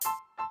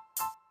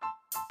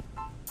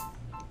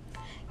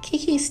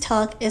Kiki's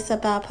Talk is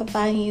about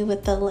providing you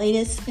with the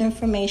latest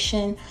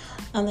information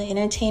on the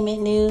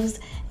entertainment news,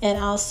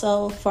 and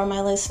also for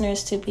my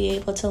listeners to be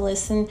able to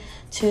listen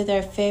to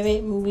their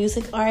favorite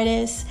music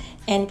artists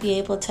and be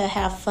able to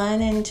have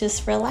fun and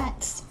just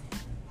relax.